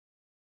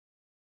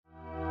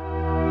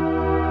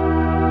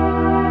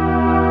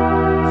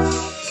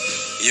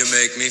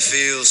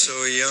feel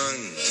so young.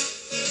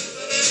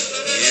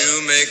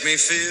 You make me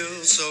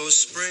feel so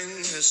spring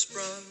has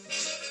sprung.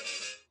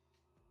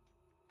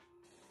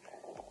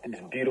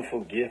 This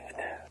beautiful gift.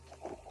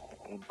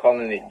 I'm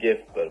calling it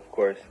gift, but of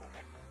course,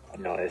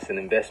 you know, it's an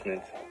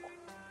investment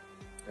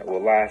that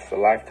will last a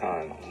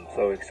lifetime. I'm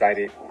so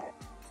excited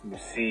to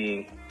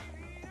see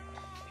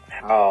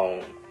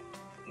how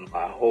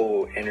my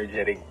whole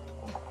energetic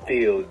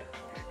field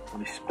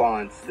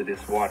responds to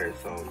this water.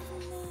 So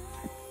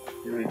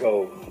here we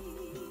go.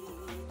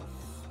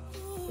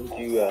 Thank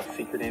you,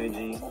 Secret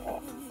Energy.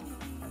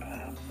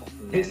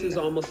 This is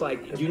almost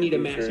like you need a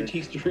master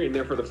teacher in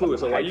there for the fluid.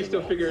 So while you're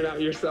still figuring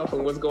out yourself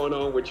and what's going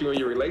on with you and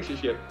your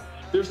relationship,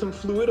 there's some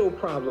fluido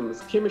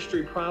problems,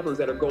 chemistry problems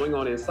that are going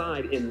on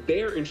inside, and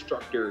their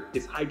instructor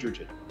is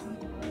hydrogen.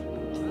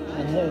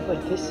 I know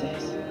what this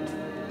is.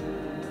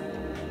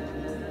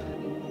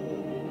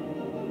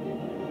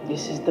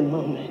 This is the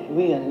moment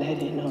we are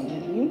letting on the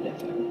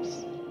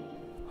universe.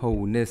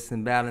 Wholeness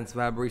and balance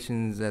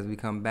vibrations as we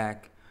come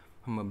back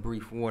from a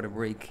brief water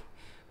break.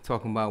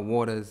 Talking about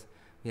waters,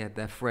 we had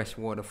that fresh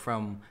water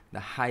from the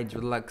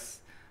Hydrolux,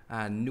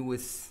 our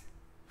newest,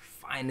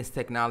 finest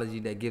technology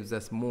that gives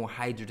us more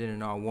hydrogen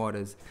in our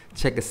waters.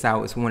 Check us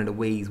out. It's one of the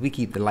ways we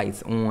keep the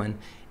lights on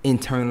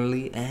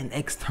internally and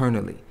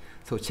externally.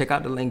 So check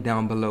out the link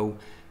down below.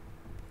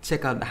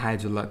 Check out the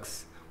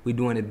Hydrolux. We're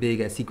doing it big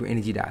at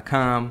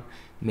secretenergy.com.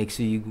 Make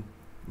sure you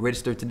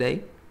register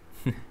today,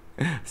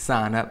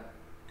 sign up,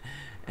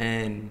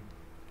 and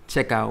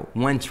check out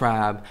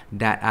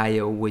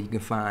OneTribe.io, where you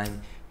can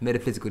find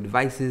metaphysical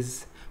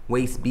devices,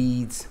 waist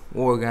beads,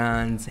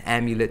 organs,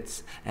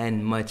 amulets,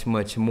 and much,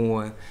 much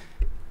more.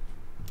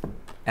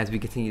 As we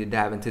continue to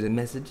dive into the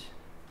message,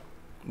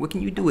 what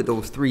can you do with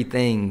those three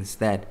things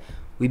that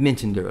we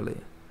mentioned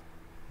earlier?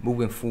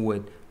 Moving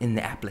forward in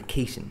the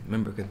application.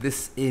 Remember, because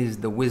this is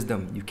the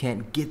wisdom. You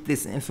can't get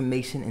this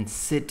information and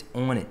sit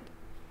on it.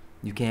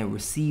 You can't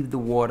receive the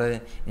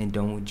water and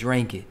don't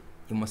drink it.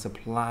 You must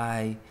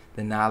apply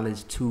the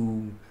knowledge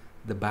to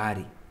the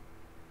body.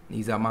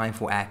 These are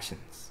mindful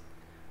actions.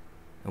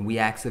 And we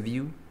ask of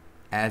you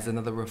as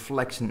another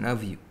reflection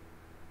of you.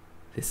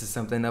 This is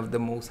something of the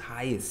most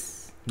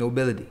highest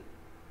nobility.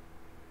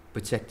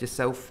 Protect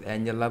yourself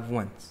and your loved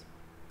ones,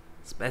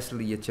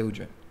 especially your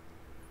children.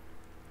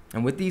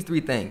 And with these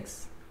three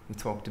things, we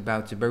talked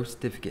about your birth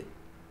certificate,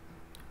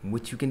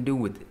 what you can do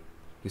with it,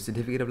 your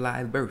certificate of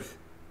live birth,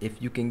 if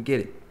you can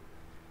get it,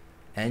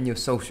 and your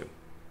social.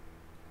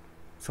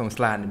 So I'm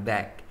sliding it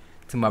back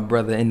to my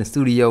brother in the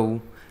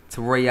studio,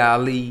 to Ray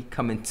Ali,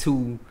 coming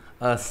to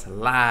us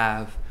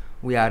live.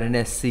 We out in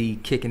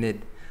SC, kicking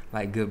it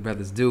like good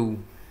brothers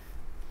do.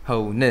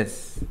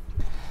 Wholeness.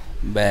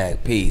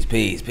 Back, peace.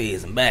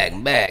 I'm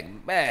back.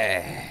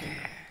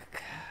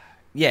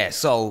 Yeah,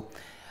 so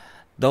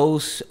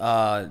those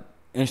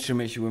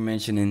instruments you were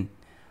mentioning,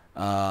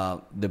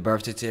 the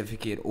birth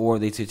certificate or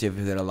the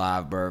certificate of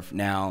live birth.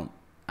 Now,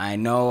 I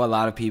know a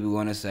lot of people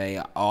want to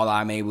say all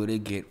I'm able to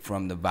get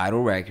from the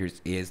vital records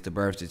is the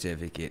birth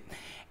certificate,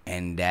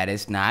 and that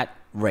is not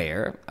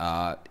rare.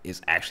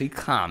 It's actually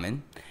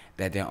common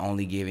that they're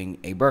only giving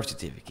a birth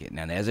certificate.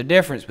 Now, there's a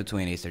difference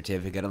between a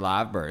certificate of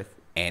live birth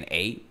and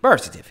a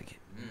birth certificate.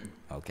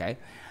 Okay,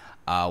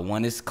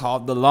 one is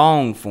called the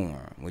long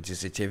form, which is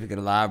certificate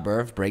of live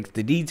birth, breaks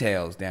the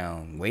details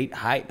down, weight,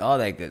 height, all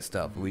that good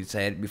stuff. We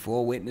said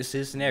before,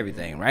 witnesses and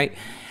everything, right?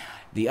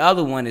 The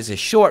other one is a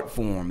short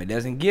form. It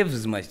doesn't give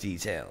as much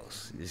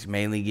details. It's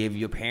mainly give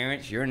your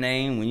parents your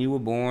name, when you were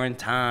born,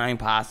 time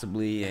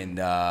possibly, and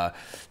the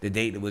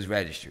date that was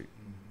registered.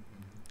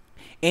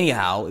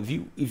 Anyhow,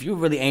 if you're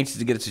really anxious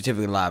to get a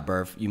certificate of live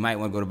birth, you might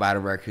want to go to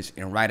Vital Records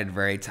and write at the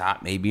very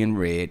top, maybe in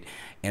red,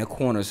 in a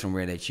corner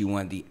somewhere, that you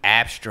want the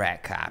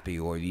abstract copy,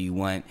 or you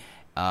want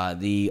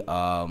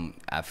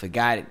I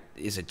forgot it.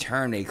 It's a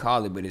term they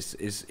call it, but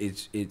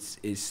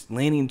it's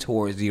leaning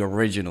towards the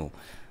original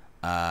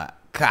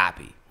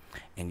copy,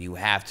 and you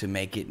have to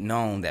make it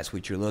known that's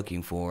what you're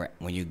looking for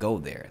when you go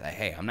there. Like,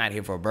 hey, I'm not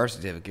here for a birth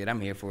certificate,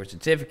 I'm here for a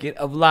certificate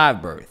of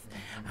live birth.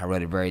 I wrote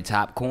the very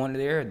top corner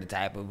there the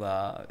type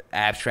of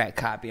abstract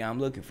copy I'm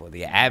looking for,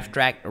 the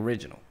abstract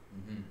original.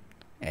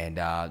 And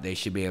they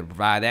should be able to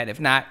provide that. If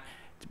not,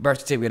 the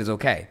birth certificate is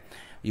okay.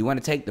 You want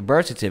to take the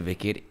birth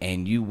certificate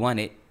and you want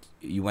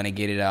to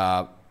get it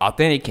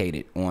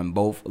authenticated on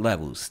both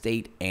levels,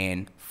 state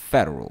and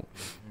federal.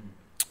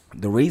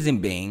 The reason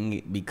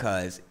being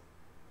because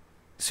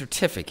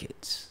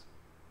certificates.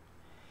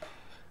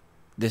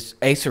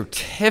 A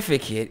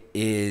certificate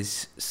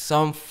is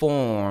some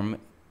form,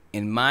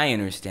 in my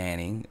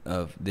understanding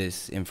of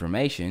this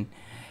information,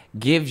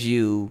 gives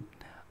you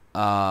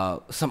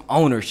some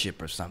ownership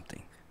or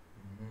something.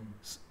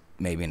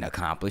 Maybe an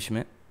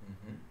accomplishment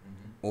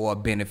or a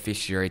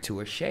beneficiary to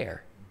a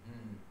share,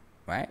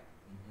 right?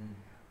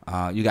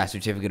 You got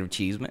certificate of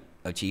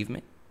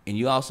achievement, and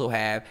you also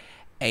have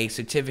a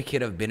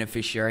certificate of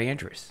beneficiary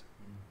interest.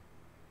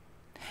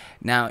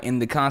 Now, in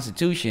the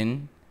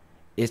Constitution,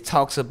 it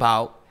talks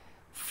about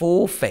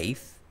full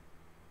faith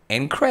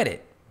and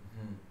credit.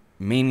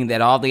 meaning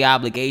that all the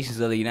obligations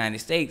of the United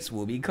States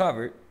will be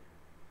covered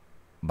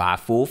by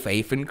full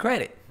faith and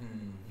credit.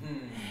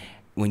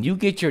 When you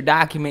get your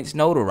documents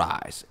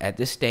notarized at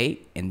the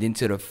state and then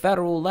to the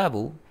federal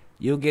level,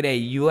 you'll get a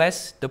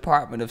U.S.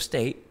 Department of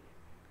State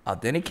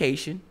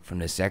authentication from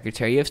the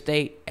Secretary of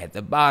State. At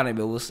the bottom,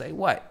 it will say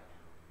what?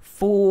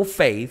 Full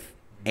faith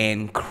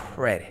and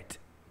credit.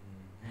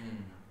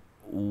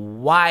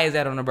 Why is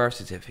that on a birth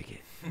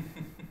certificate?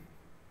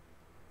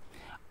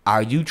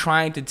 Are you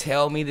trying to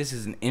tell me this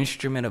is an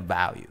instrument of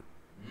value?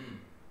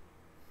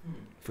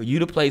 For you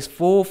to place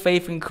full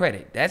faith and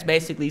credit, that's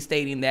basically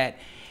stating that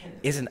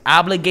it's an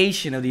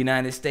obligation of the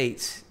United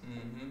States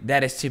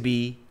that is to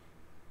be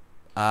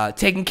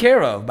taken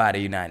care of by the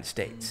United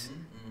States.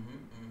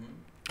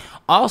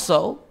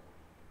 Also,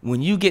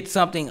 when you get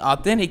something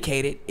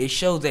authenticated, it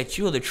shows that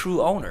you're the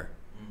true owner.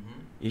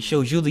 It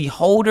shows you're the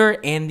holder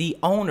and the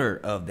owner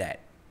of that.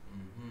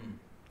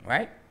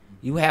 Right?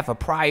 You have a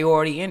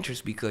priority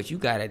interest because you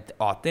got it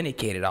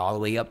authenticated all the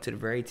way up to the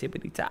very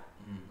tippity top.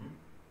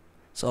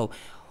 So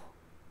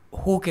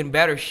who can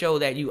better show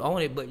that you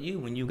own it but you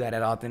when you got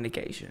that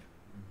authentication?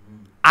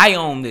 I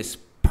own this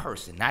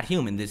person, not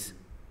human, this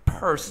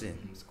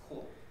person.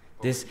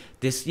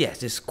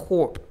 This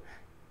corp,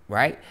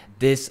 right?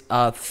 This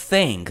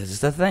thing, because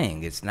it's a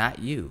thing, it's not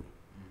you.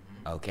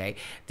 Okay?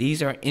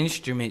 These are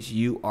instruments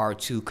you are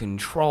to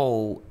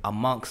control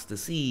amongst the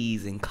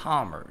seas in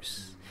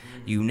commerce.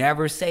 You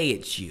never say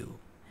it's you.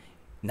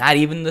 Not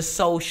even the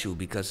social,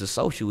 because the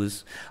social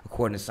is,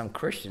 according to some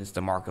Christians,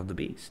 the mark of the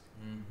beast.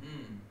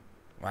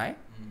 Right?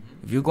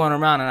 If you're going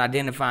around and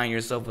identifying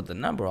yourself with a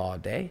number all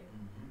day,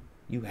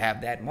 you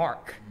have that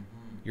mark.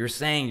 You're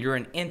saying you're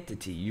an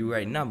entity. You're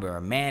a number.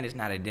 A man is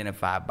not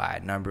identified by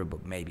a number,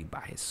 but maybe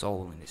by his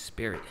soul and his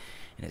spirit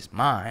and his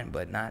mind,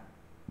 but not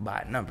by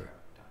a number.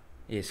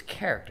 His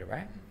character,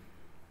 right?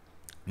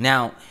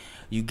 Now,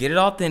 you get it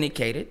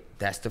authenticated.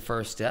 That's the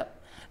first step.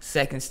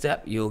 Second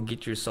step, you'll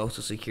get your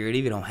Social Security.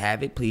 If you don't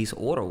have it, please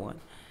order one.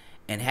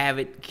 And have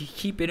it,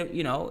 keep it,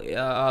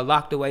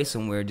 locked away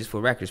somewhere just for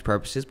records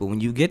purposes. But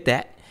when you get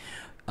that,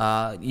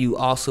 you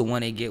also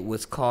want to get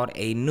what's called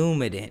a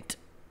numident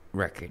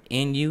record.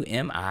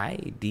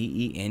 Numident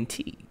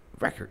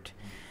record.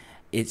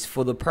 It's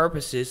for the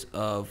purposes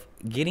of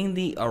getting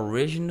the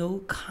original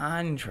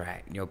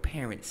contract your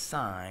parents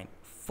signed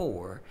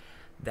for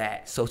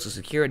that Social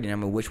Security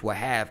number, which will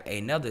have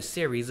another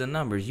series of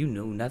numbers you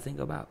knew nothing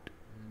about.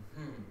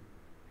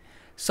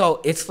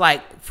 So it's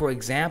like, for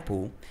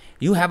example,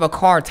 you have a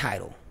car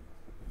title.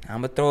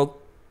 I'm going to throw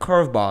a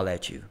curveball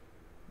at you.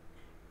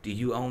 Do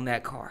you own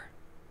that car?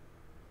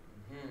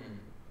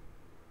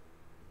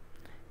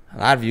 A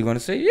lot of you are going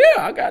to say, yeah,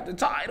 I got the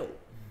title.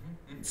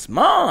 It's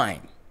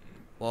mine.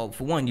 Well,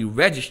 for one, you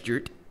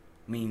registered.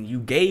 I mean, you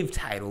gave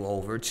title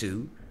over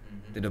to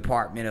the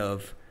Department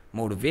of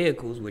Motor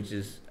Vehicles, which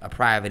is a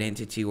private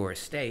entity or a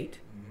state,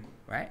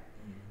 right?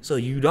 So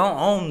you don't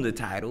own the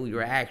title.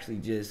 You're actually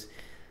just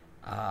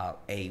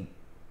a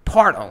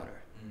part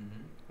owner,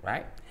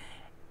 right?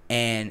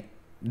 And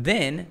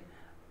then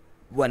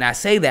when I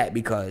say that,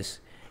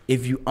 because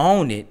if you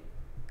own it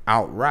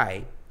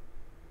outright,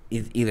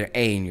 it's either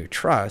A, in your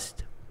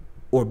trust,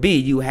 or B,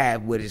 you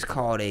have what is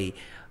called a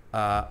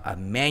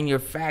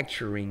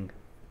manufacturing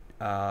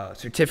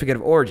certificate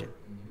of origin,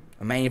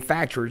 a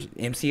manufacturer's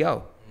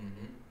MCO.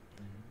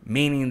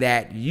 Meaning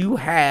that you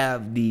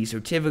have the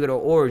certificate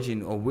of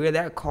origin of where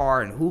that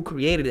car and who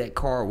created that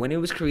car, when it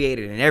was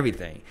created and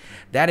everything.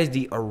 That is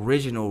the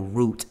original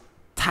root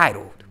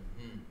titled.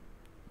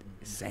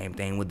 Same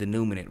thing with the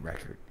numident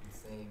record.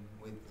 Same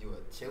with your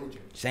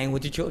children. Same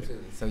with your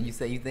children. So you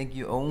say you think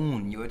you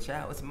own your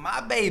child. It's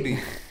my baby.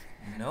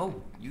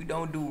 No, you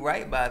don't do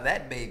right by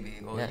that baby.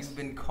 Or you've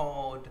been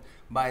called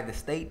by the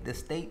state. The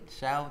state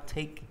shall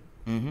take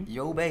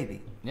your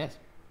baby. Yes.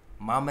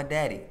 Mama,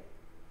 daddy.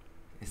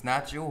 It's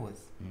not yours.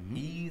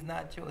 He's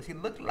not yours. He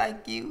looked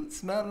like you,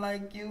 smelled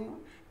like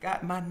you,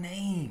 got my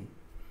name.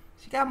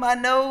 She got my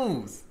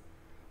nose.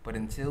 But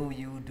until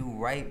you do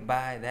right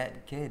by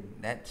that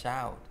kid, that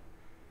child,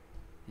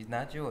 he's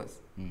not yours.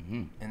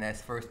 And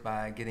that's first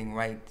by getting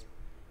right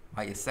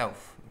by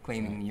yourself,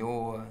 claiming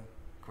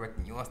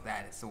correcting your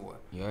status or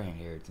your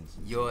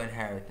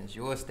inheritance,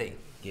 your estate,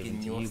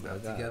 getting your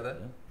stuff together,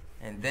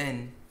 and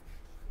then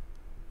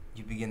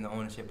you begin the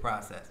ownership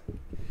process.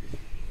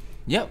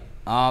 Yep.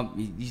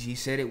 He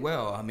said it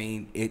well. I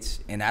mean,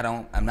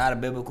 I'm not a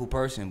biblical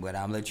person, but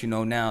I'll let you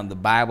know now, the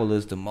Bible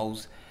is the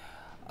most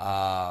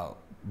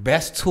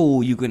best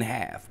tool you can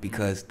have,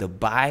 because the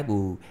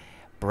Bible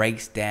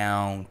breaks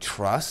down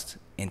trust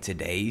in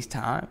today's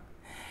time.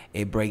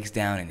 It breaks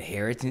down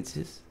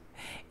inheritances.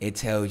 It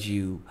tells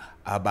you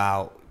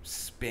about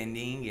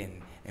spending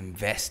and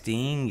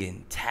investing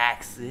and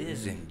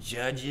taxes and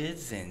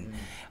judges and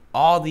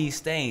all these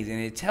things. And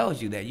it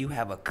tells you that you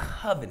have a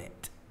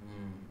covenant.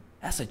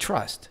 That's a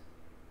trust.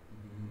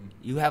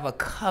 You have a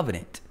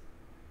covenant.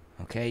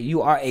 Okay?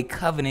 You are a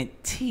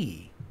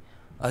covenantee,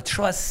 a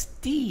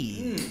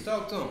trustee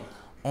Talk to him.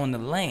 on the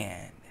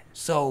land.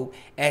 So,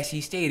 as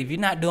he stated, if you're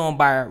not doing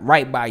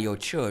right by your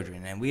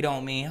children, and we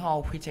don't mean,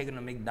 oh, we're taking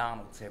them to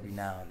McDonald's every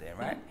now and then,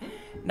 right?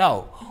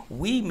 No,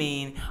 we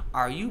mean,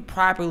 are you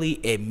properly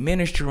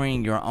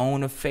administering your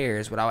own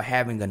affairs without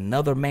having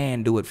another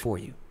man do it for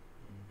you?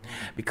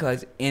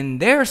 Because in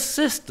their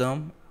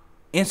system,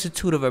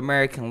 Institute of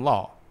American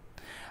Law,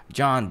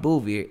 John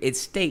Bouvier, it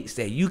states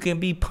that you can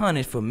be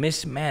punished for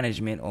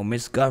mismanagement or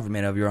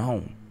misgovernment of your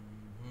home.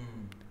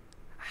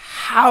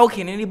 How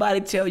can anybody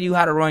tell you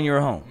how to run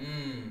your home?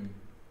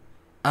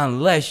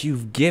 Unless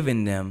you've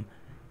given them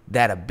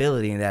that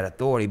ability and that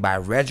authority by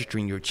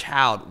registering your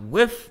child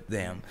with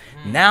them.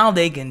 Now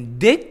they can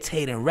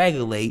dictate and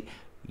regulate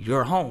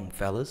your home,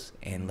 fellas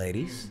and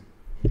ladies.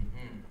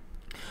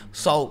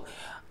 So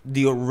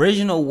the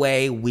original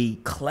way we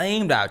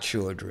claimed our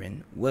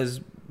children was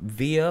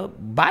via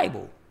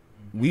Bible.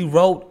 We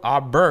wrote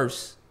our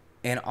births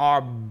in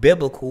our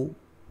biblical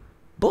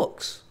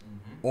books,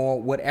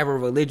 or whatever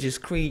religious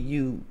creed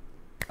you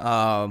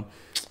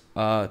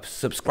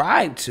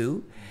subscribe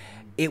to.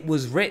 It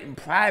was written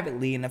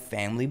privately in a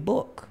family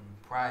book.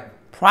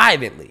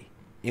 Privately.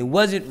 It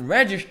wasn't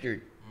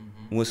registered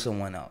with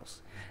someone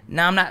else.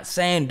 Now, I'm not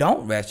saying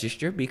don't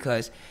register,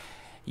 because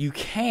you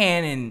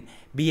can and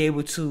be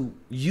able to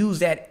use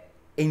that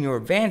in your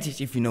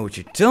advantage if you know what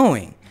you're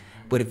doing.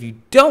 But if you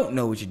don't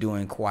know what you're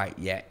doing quite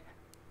yet,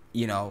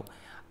 you know,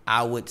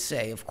 I would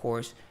say, of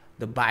course,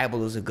 the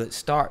Bible is a good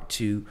start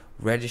to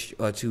register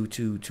or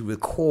to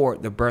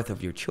record the birth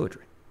of your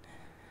children.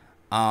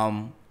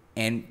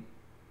 And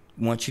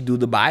once you do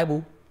the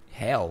Bible,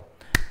 hell,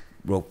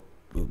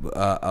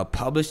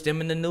 publish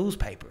them in the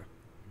newspaper.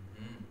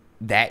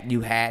 That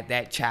you had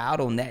that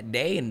child on that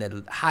day, and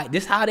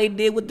this how they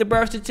did with the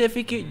birth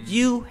certificate.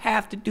 You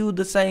have to do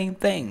the same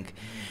thing.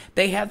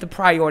 They have the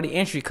priority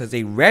entry because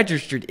they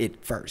registered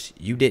it first.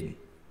 You didn't.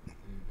 You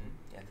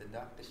have to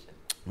dock the shit.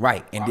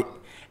 Right,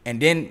 and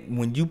then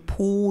when you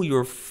pull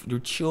your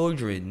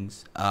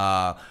children's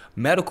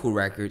medical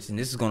records, and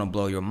this is gonna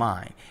blow your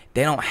mind,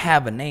 they don't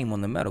have a name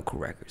on the medical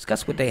records.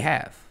 Guess what they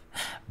have?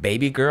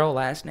 Baby girl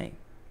last name,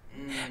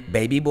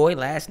 baby boy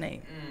last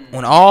name,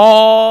 on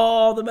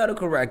all the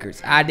medical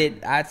records. I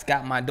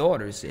got my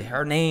daughter's.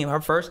 Her name,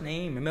 her first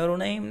name, and middle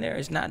name there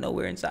is not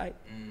nowhere in sight.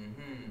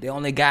 They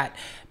only got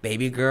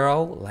baby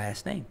girl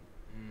last name.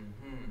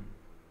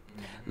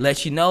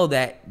 Let you know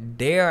that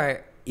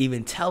they're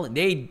even telling,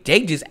 they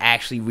just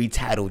actually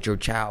retitled your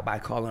child by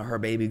calling her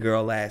baby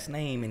girl last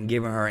name and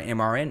giving her an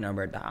MRN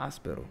number at the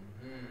hospital.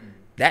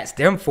 That's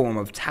their form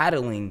of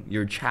titling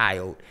your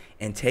child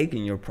and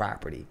taking your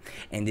property.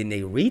 And then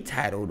they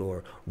retitled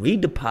or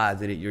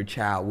redeposited your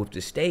child with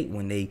the state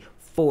when they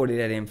forwarded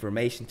that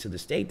information to the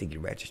state to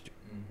get registered.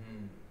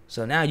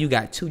 So now you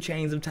got two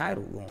chains of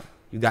title going.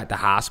 You got the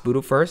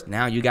hospital first,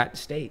 now you got the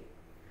state.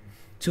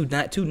 Two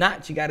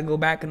knots you got to go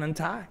back and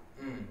untie.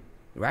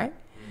 Right?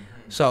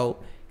 So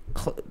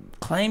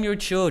claim your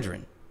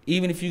children.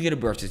 Even if you get a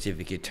birth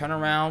certificate, turn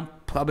around,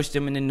 publish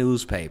them in the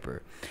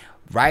newspaper.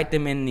 Write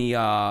them in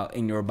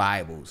your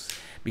Bibles,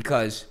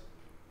 because,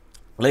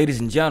 ladies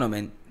and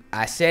gentlemen,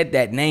 I said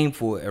that name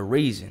for a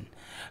reason.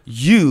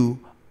 You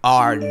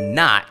are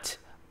not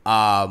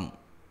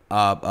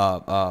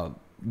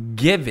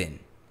given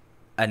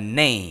a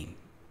name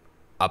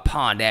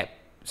upon that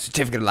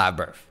certificate of live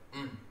birth.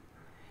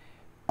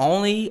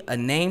 Only a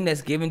name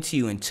that's given to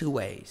you in two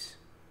ways: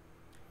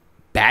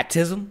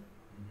 baptism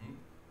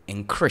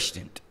and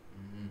Christian.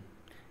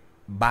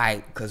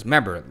 Because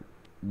remember,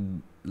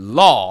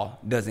 law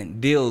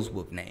doesn't deals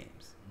with names.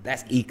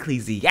 That's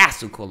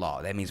ecclesiastical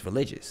law. That means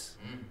religious.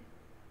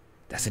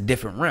 That's a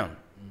different realm.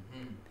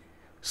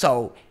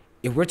 So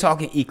if we're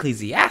talking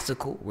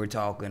ecclesiastical, we're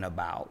talking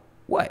about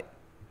what?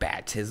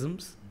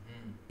 Baptisms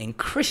and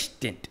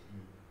Christian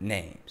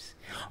names.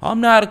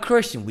 I'm not a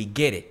Christian. We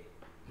get it.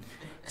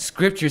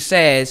 Scripture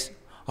says,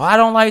 oh, I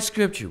don't like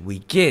scripture. We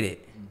get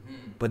it.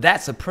 But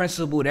that's a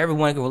principle that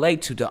everyone can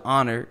relate to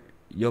honor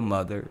your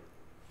mother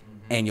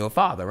and your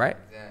father, right?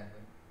 Exactly.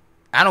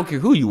 I don't care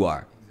who you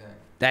are. Exactly.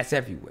 That's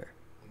everywhere.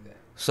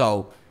 Exactly.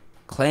 So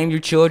claim your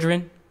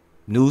children,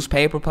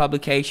 newspaper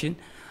publication,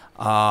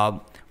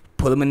 put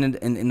them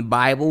in the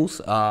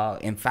Bibles,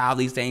 and file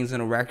these things in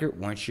a record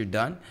once you're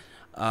done.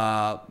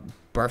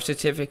 Birth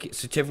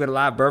certificate of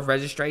live birth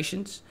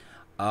registrations,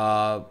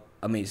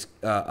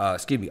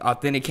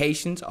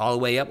 authentications all the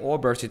way up, or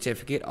birth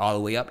certificate all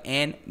the way up,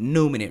 and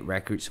numinate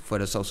records for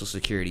the Social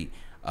Security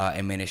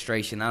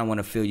Administration. I don't want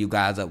to fill you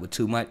guys up with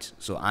too much,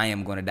 so I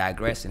am going to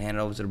digress and hand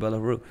it over to the brother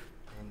Rue.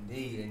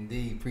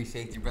 Indeed.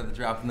 Appreciate you, brother,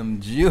 dropping them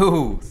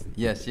jewels.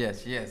 Yes. And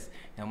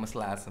I'm going to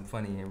slide some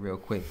funny in real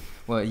quick.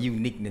 Well,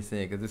 uniqueness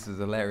in, because this was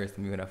hilarious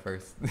to me when I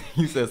first,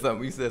 you said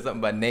something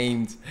about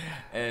names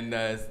and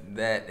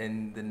that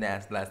and the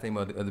last name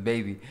of the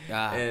baby.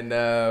 And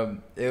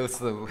it was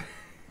so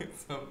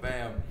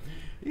bam.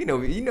 You know,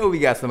 we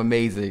got some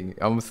amazing,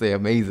 I'm going to say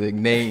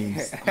amazing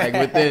names, like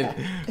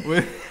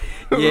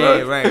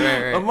Yeah,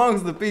 right.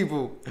 amongst the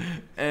people.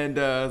 And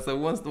so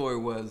one story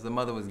was the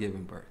mother was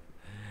giving birth,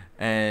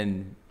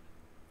 and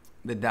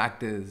the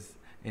doctors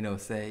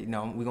say,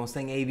 we're gonna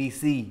sing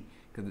ABC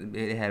because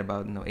it had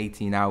about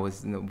 18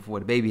 hours before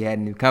the baby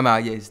hadn't even come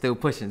out yet. It's still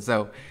pushing,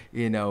 so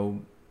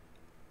in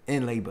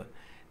labor,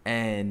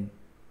 and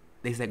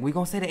they said we're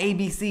gonna say the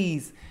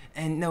ABCs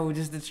and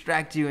just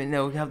distract you and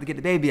help to get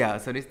the baby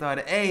out. So they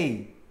started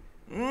A,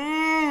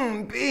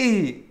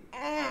 B,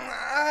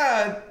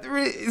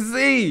 3,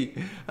 C,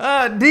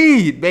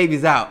 D.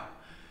 Baby's out.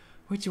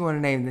 What you want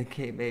to name the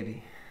kid,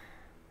 baby?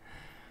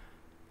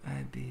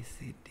 A, B,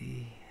 C,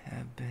 D,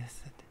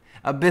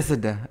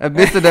 Abysada. Abysada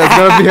is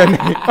gonna be her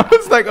name. I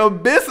was like,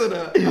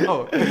 Abysada.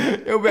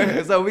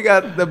 So we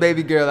got the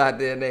baby girl out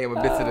there named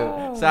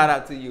Abysada. Shout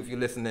out to you if you're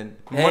listening.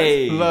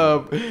 Hey,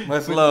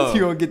 much love.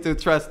 You gonna get your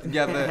trust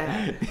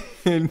together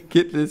and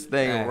get this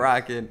thing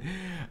rocking.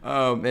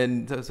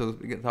 And so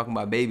we're talking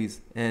about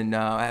babies, and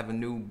I have a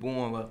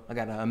newborn. Well, I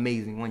got an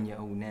amazing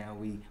 1-year-old now.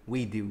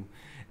 We do,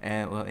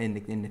 and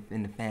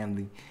in the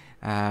family.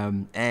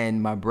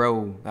 And my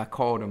bro, I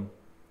called him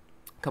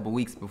a couple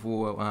weeks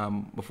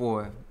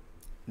before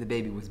the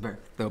baby was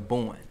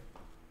born,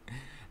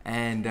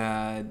 and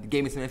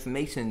gave me some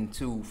information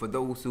for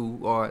those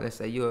who are, let's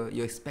say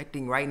you're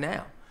expecting right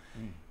now,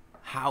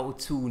 how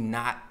to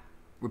not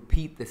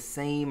repeat the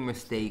same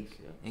mistake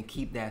and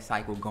keep that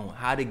cycle going,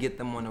 how to get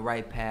them on the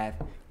right path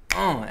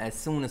as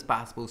soon as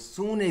possible, as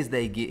soon as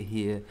they get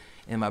here.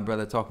 And my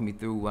brother talking me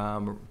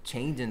through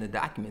changing the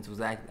documents was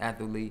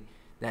actually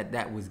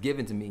that was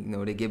given to me.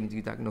 They give them to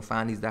you,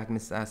 find these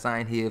documents,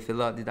 sign here,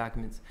 fill out the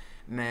documents.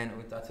 Man,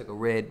 I took a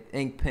red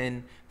ink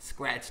pen,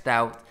 scratched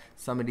out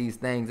some of these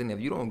things, and if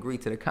you don't agree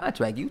to the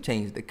contract, you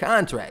change the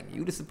contract.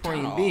 You the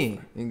supreme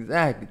being.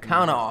 Exactly.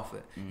 Counter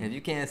offer. And if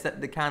you can't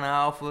accept the counter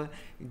offer,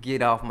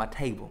 get off my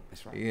table.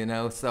 That's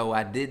right. So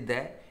I did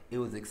that. It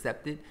was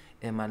accepted,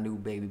 and my new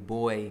baby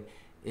boy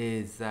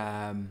is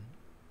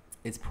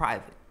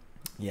private.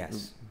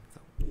 Yes.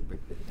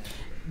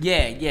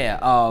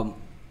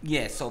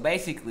 Yeah. So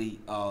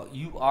basically,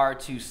 you are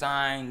to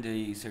sign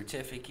the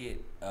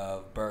certificate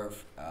of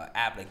birth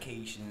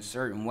application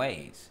certain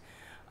ways.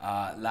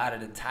 A lot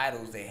of the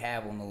titles they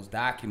have on those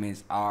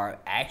documents are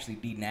actually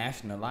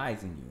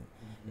denationalizing you.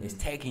 It's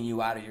taking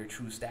you out of your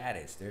true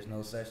status. There's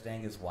no such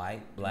thing as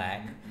white,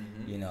 black,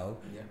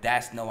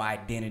 That's no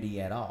identity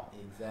at all.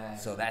 Exactly.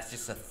 So that's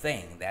just a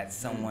thing. That's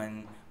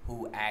someone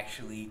who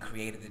actually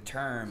created the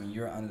term, and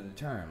you're under the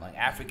term. Like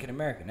African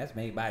American, that's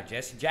made by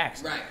Jesse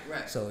Jackson.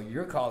 Right. So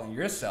you're calling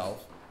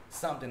yourself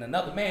something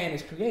another man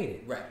has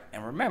created. Right.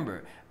 And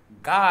remember,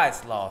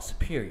 God's law is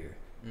superior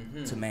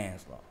to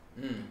man's law.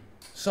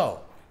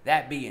 So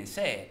that being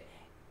said,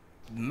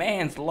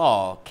 man's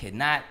law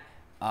cannot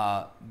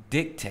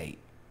dictate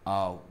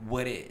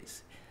what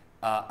is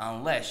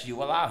unless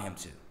you allow him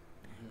to.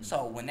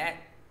 So when that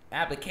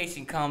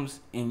application comes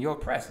in your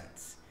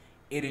presence,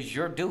 it is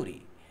your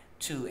duty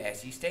to,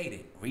 as he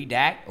stated,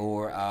 redact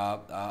or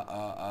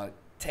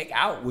take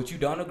out what you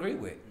don't agree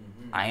with.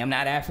 I am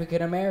not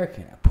African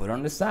American. I put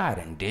on the side,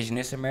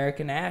 Indigenous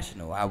American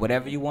National,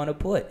 whatever you want to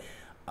put.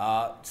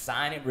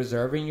 Sign it,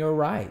 reserving your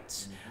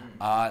rights.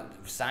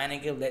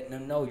 Signing it, letting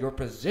them know your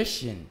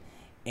position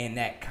in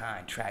that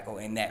contract or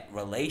in that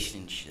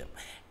relationship.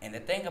 And the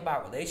thing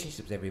about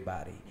relationships,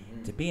 everybody,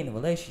 to be in a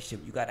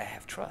relationship, you got to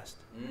have trust.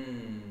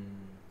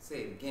 Say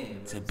it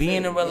again. To be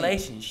in a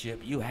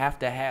relationship, you have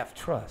to have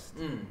trust.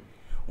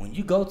 When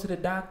you go to the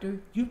doctor,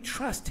 you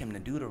trust him to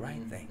do the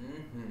right thing.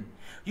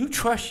 You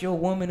trust your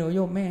woman or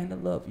your man to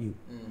love you.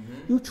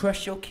 You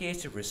trust your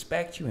kids to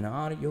respect you and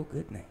honor your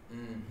good name.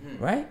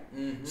 Right?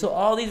 So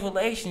all these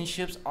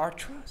relationships are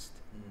trust.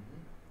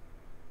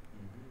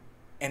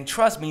 And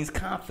trust means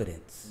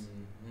confidence.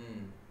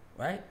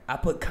 Right? I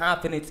put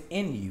confidence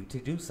in you to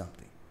do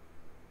something.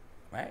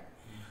 Right?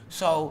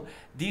 So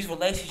these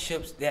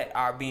relationships that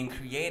are being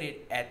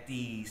created at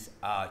these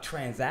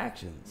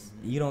transactions,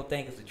 you don't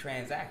think it's a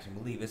transaction.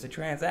 Believe it's a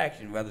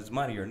transaction, whether it's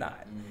money or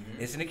not.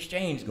 It's an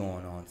exchange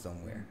going on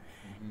somewhere.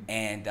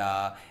 And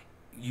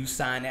you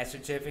sign that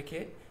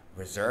certificate,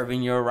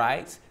 reserving your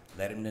rights,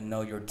 letting them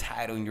know your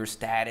title and your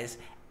status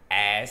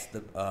as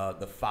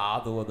the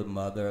father or the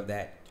mother of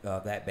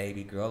that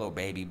baby girl or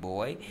baby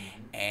boy.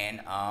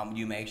 And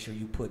you make sure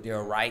you put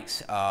their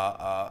rights,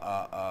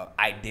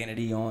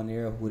 identity on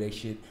there, who they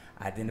should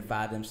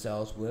identify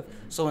themselves with.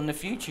 So in the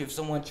future, if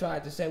someone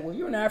tried to say, well,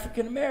 you're an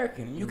African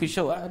American, you can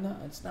show, no,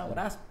 it's not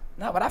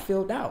what I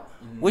filled out.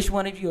 Which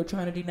one of you are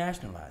trying to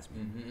denationalize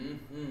me?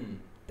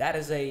 That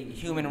is a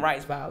human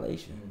rights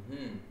violation.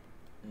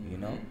 You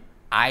know,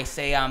 I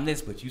say I'm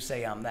this, but you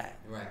say I'm that.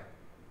 Right.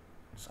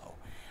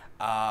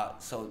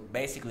 So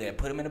basically, I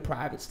put him in a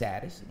private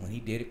status when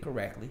he did it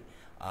correctly.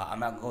 I'm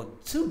not going to go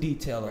too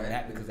detailed on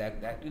that because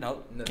that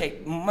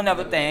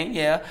another thing,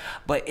 yeah.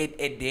 But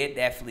it did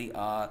definitely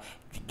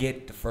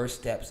get the first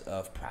steps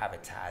of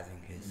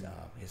privatizing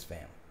his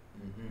family.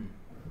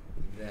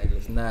 Exactly.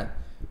 It's not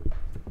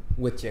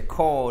what you're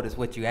called; it's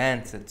what you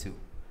answer to.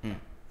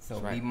 So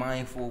be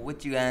mindful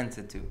what you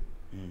answer to.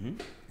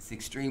 It's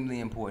extremely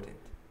important.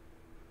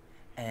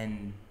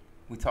 And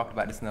we talked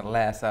about this in the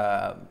last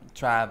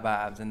Tribe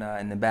Vibes and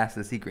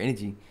Ambassador Secret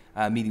Energy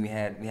meeting we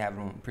have it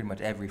on pretty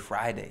much every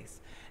Fridays,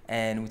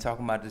 and we're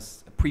talking about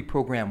this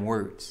pre-programmed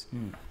words.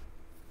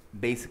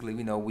 Basically,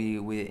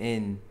 we're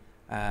in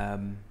a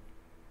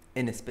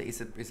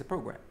space. It's a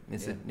program.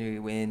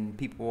 When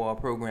people are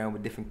programmed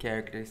with different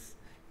characters,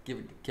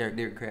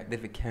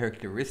 different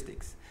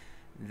characteristics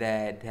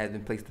that has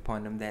been placed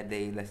upon them that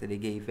let's say they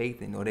gave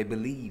faith in, or they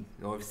believe,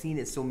 or have seen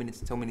it so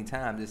many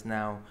times. It's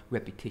now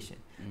repetition.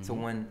 So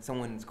when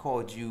someone's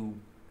called you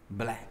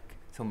black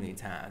so many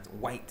times,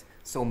 white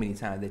so many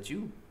times, that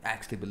you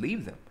actually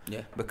believe them.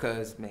 Yeah.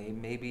 Because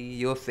maybe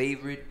your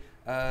favorite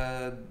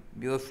superstar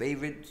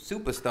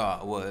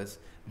was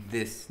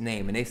this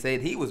name, and they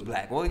said he was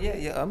black. Well,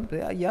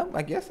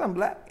 I guess I'm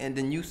black. And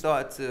then you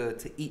start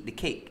to eat the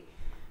cake.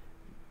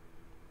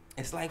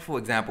 It's like, for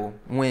example,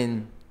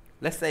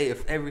 let's say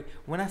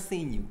when I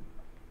seen you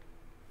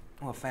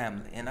or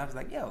family, and I was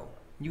like, yo,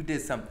 you did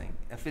something,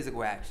 a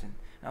physical action.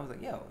 And I was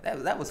like, yo,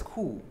 that was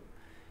cool.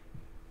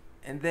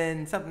 And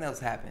then something else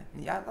happened.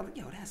 And I was like,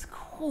 yo, that's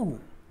cool.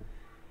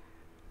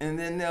 And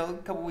then a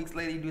couple weeks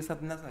later, you do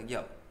something else. Like,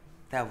 yo,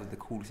 that was the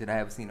coolest shit I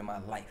ever seen in my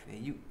life.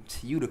 And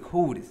you the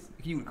coolest.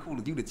 You the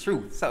coolest. You the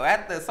truth. So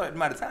after a certain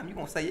amount of time, you're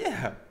going to say,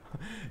 yeah,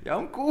 yo,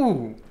 I'm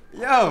cool.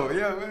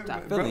 Yo,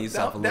 stop feeling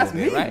yourself a little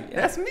bit, right?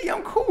 Yeah. That's me.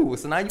 I'm cool.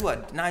 So now you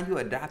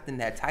adopting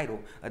that title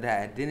or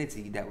that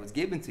identity that was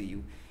given to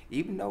you,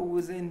 even though it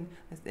was in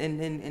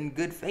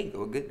good faith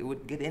or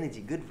with good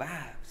energy, good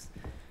vibes.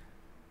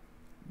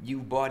 You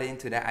bought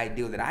into that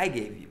ideal that I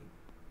gave you.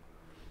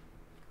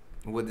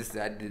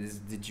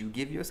 Did you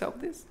give yourself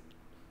this?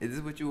 Is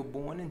this what you were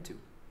born into?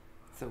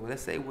 So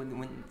let's say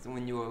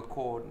when you were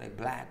called like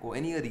black or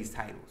any of these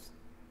titles,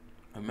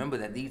 remember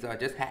that these are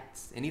just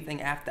hats.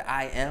 Anything after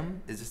I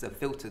am is just a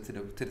filter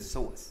to the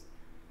source.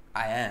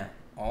 I am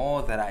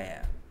all that I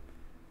am.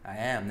 I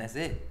am. That's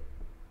it.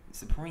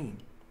 Supreme.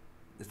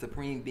 The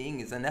supreme being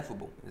is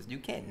ineffable. You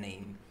can't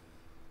name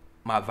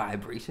my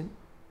vibration.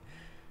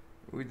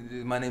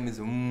 My name is.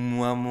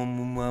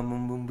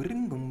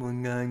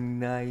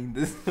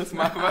 That's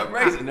my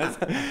vibration.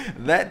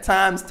 That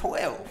times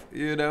 12.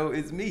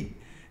 It's me.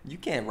 You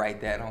can't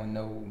write that on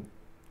no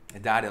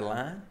dotted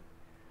line.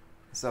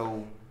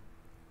 So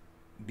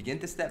begin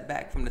to step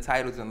back from the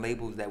titles and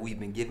labels that we've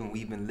been given.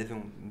 We've been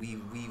living.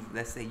 We've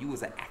let's say you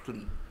was an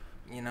athlete.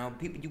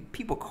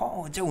 People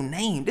called your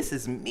name. This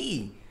is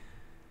me.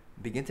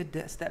 Begin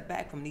to step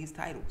back from these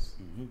titles.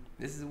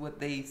 This is what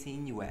they've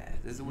seen you as.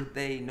 This is what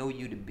they know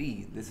you to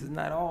be. This is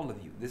not all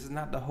of you. This is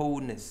not the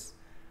wholeness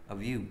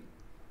of you.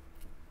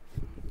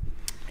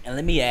 And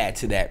let me add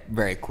to that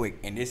very quick.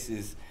 And this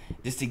is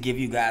just to give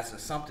you guys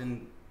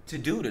something to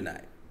do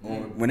tonight or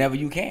whenever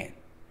you can.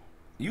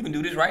 You can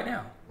do this right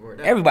now.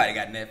 Everybody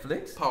got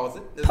Netflix. Pause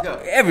it. Let's go.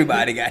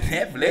 Everybody got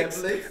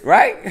Netflix.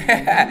 Right?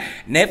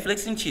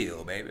 Netflix and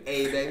chill, baby.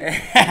 Hey, baby.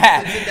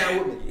 Sit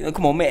down with me.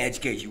 Come on, man,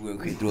 educate you real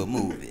quick through a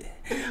movie.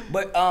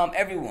 But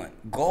everyone,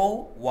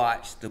 go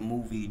watch the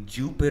movie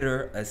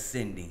Jupiter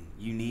Ascending.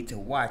 You need to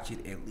watch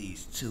it at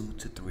least 2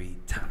 to 3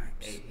 times.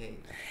 Hey.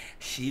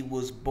 She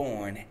was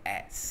born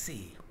at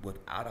sea,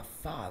 without a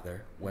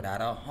father,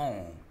 without a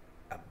home,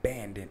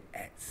 abandoned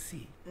at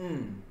sea.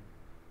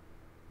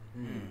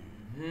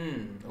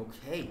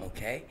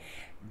 Okay.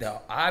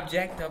 The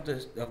object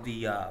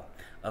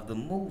of the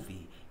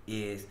movie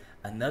is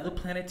another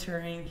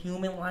planetary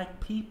human-like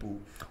people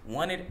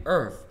wanted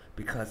Earth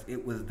because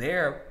it was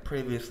their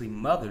previously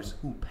mothers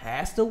who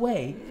passed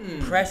away,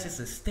 precious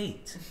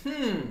estate.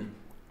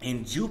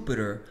 And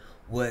Jupiter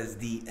was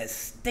the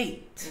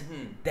estate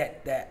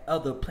that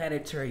other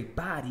planetary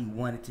body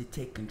wanted to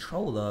take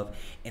control of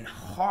and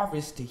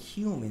harvest the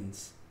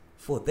humans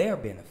for their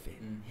benefit.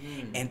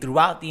 And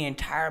throughout the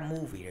entire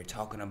movie, they're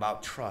talking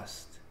about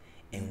trust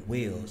and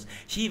wills.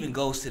 She even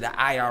goes to the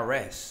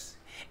IRS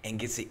and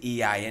gets an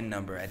EIN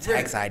number, a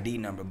tax ID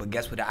number. But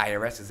guess what the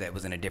IRS is at? It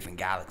was in a different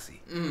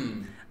galaxy.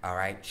 All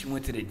right? She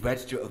went to the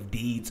Register of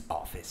Deeds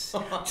office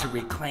to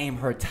reclaim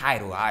her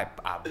title. I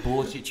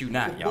bullshit you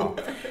not, y'all.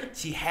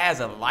 She has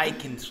a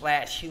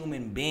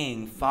lichen/human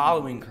being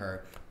following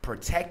her,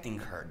 protecting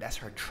her. That's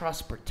her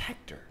trust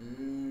protector.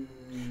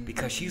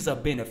 Because she's a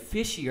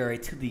beneficiary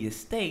to the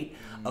estate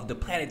of the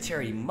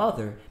planetary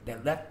mother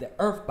that left the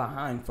Earth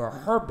behind for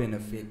her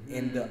benefit,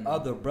 and the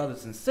other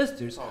brothers and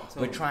sisters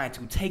were trying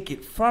to take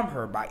it from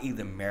her by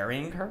either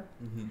marrying her,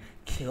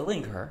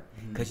 killing her,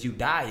 because you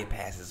die, it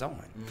passes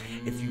on.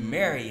 If you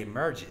marry, it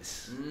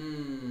merges,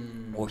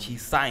 or she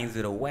signs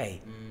it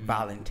away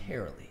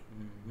voluntarily.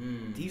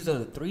 These are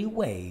the 3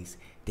 ways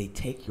they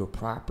take your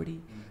property,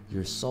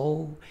 your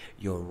soul,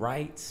 your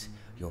rights,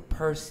 your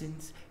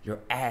persons, your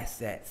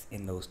assets,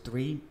 in those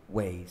 3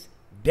 ways: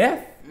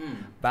 death,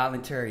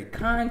 voluntary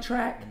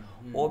contract,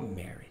 or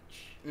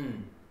marriage.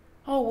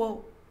 Oh,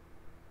 well,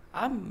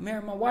 I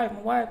married my wife.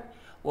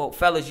 Well,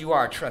 fellas, you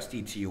are a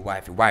trustee to your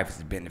wife. Your wife is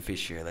the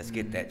beneficiary. Let's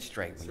get that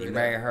straight. When you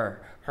marry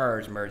her,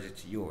 hers merges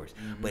to yours.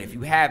 But if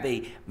you have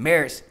a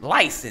marriage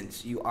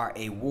license, you are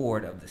a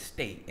ward of the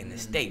state, and the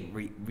state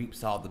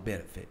reaps all the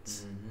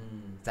benefits.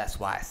 That's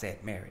why I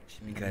said marriage,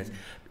 because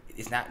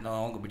it's not no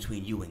longer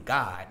between you and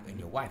God and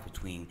your wife,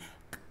 between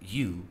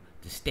you,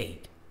 the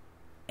state,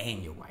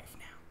 and your wife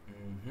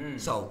now.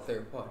 So,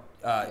 third part.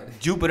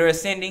 Jupiter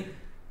Ascending,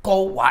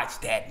 go watch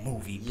that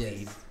movie,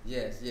 please.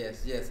 Yes.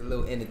 A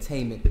little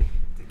entertainment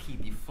to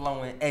keep you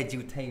flowing,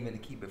 edutainment to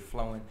keep it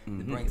flowing,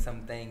 to bring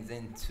some things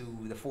into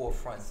the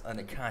forefronts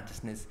under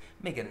consciousness,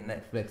 make it a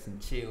Netflix and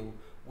chill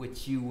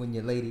with you and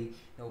your lady. You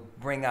know,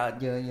 bring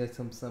out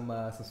some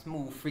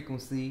smooth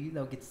frequency. You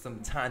know, get some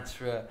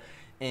tantra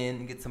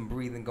in, get some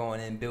breathing going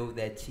in, build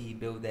that chi,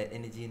 build that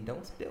energy, and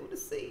don't spill the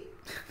seed.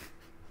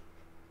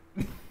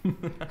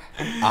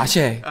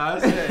 Ashe.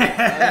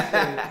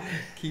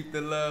 Keep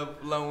the love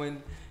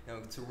flowing,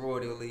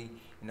 toroidally.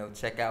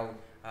 Check out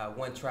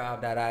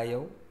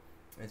OneTribe.io,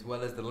 as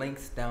well as the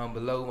links down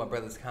below. My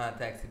brother's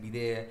contacts will be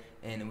there,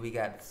 and we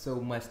got so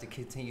much to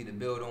continue to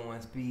build on.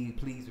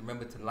 Please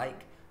remember to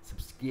like,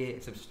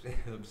 subscribe.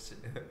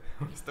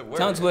 What's the word?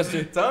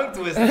 Tongue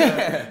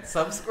twister.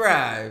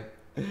 Subscribe,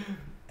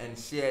 and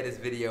share this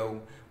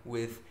video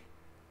with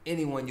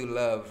anyone you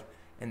love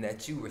and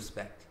that you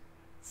respect.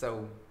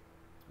 So,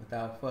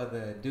 without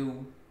further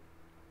ado,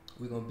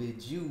 we're going to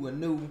bid you a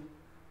new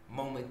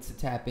moment to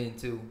tap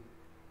into.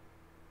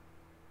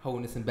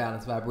 Wholeness and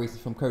balance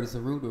vibrations from Curtis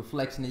Aru, the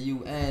reflection of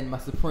you and my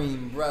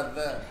supreme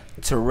brother,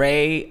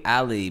 Teray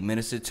Ali.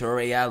 Minister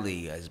Teray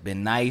Ali. It's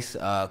been nice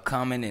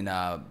coming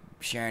and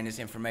sharing this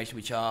information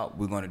with y'all.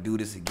 We're going to do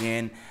this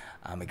again.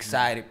 I'm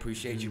excited.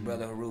 Appreciate you,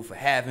 Brother Haru, for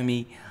having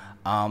me.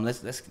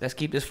 Let's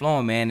keep this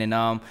flowing, man.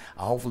 And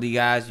hopefully, you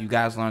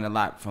guys learned a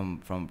lot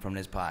from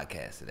this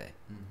podcast today.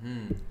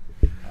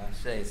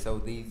 Shay, so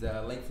these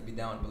links will be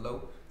down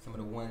below. Some of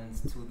the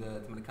ones to some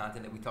of the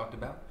content that we talked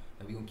about,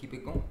 and we're gonna keep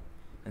it going.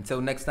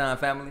 Until next time,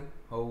 family.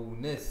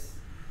 Wholeness.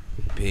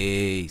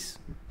 Peace.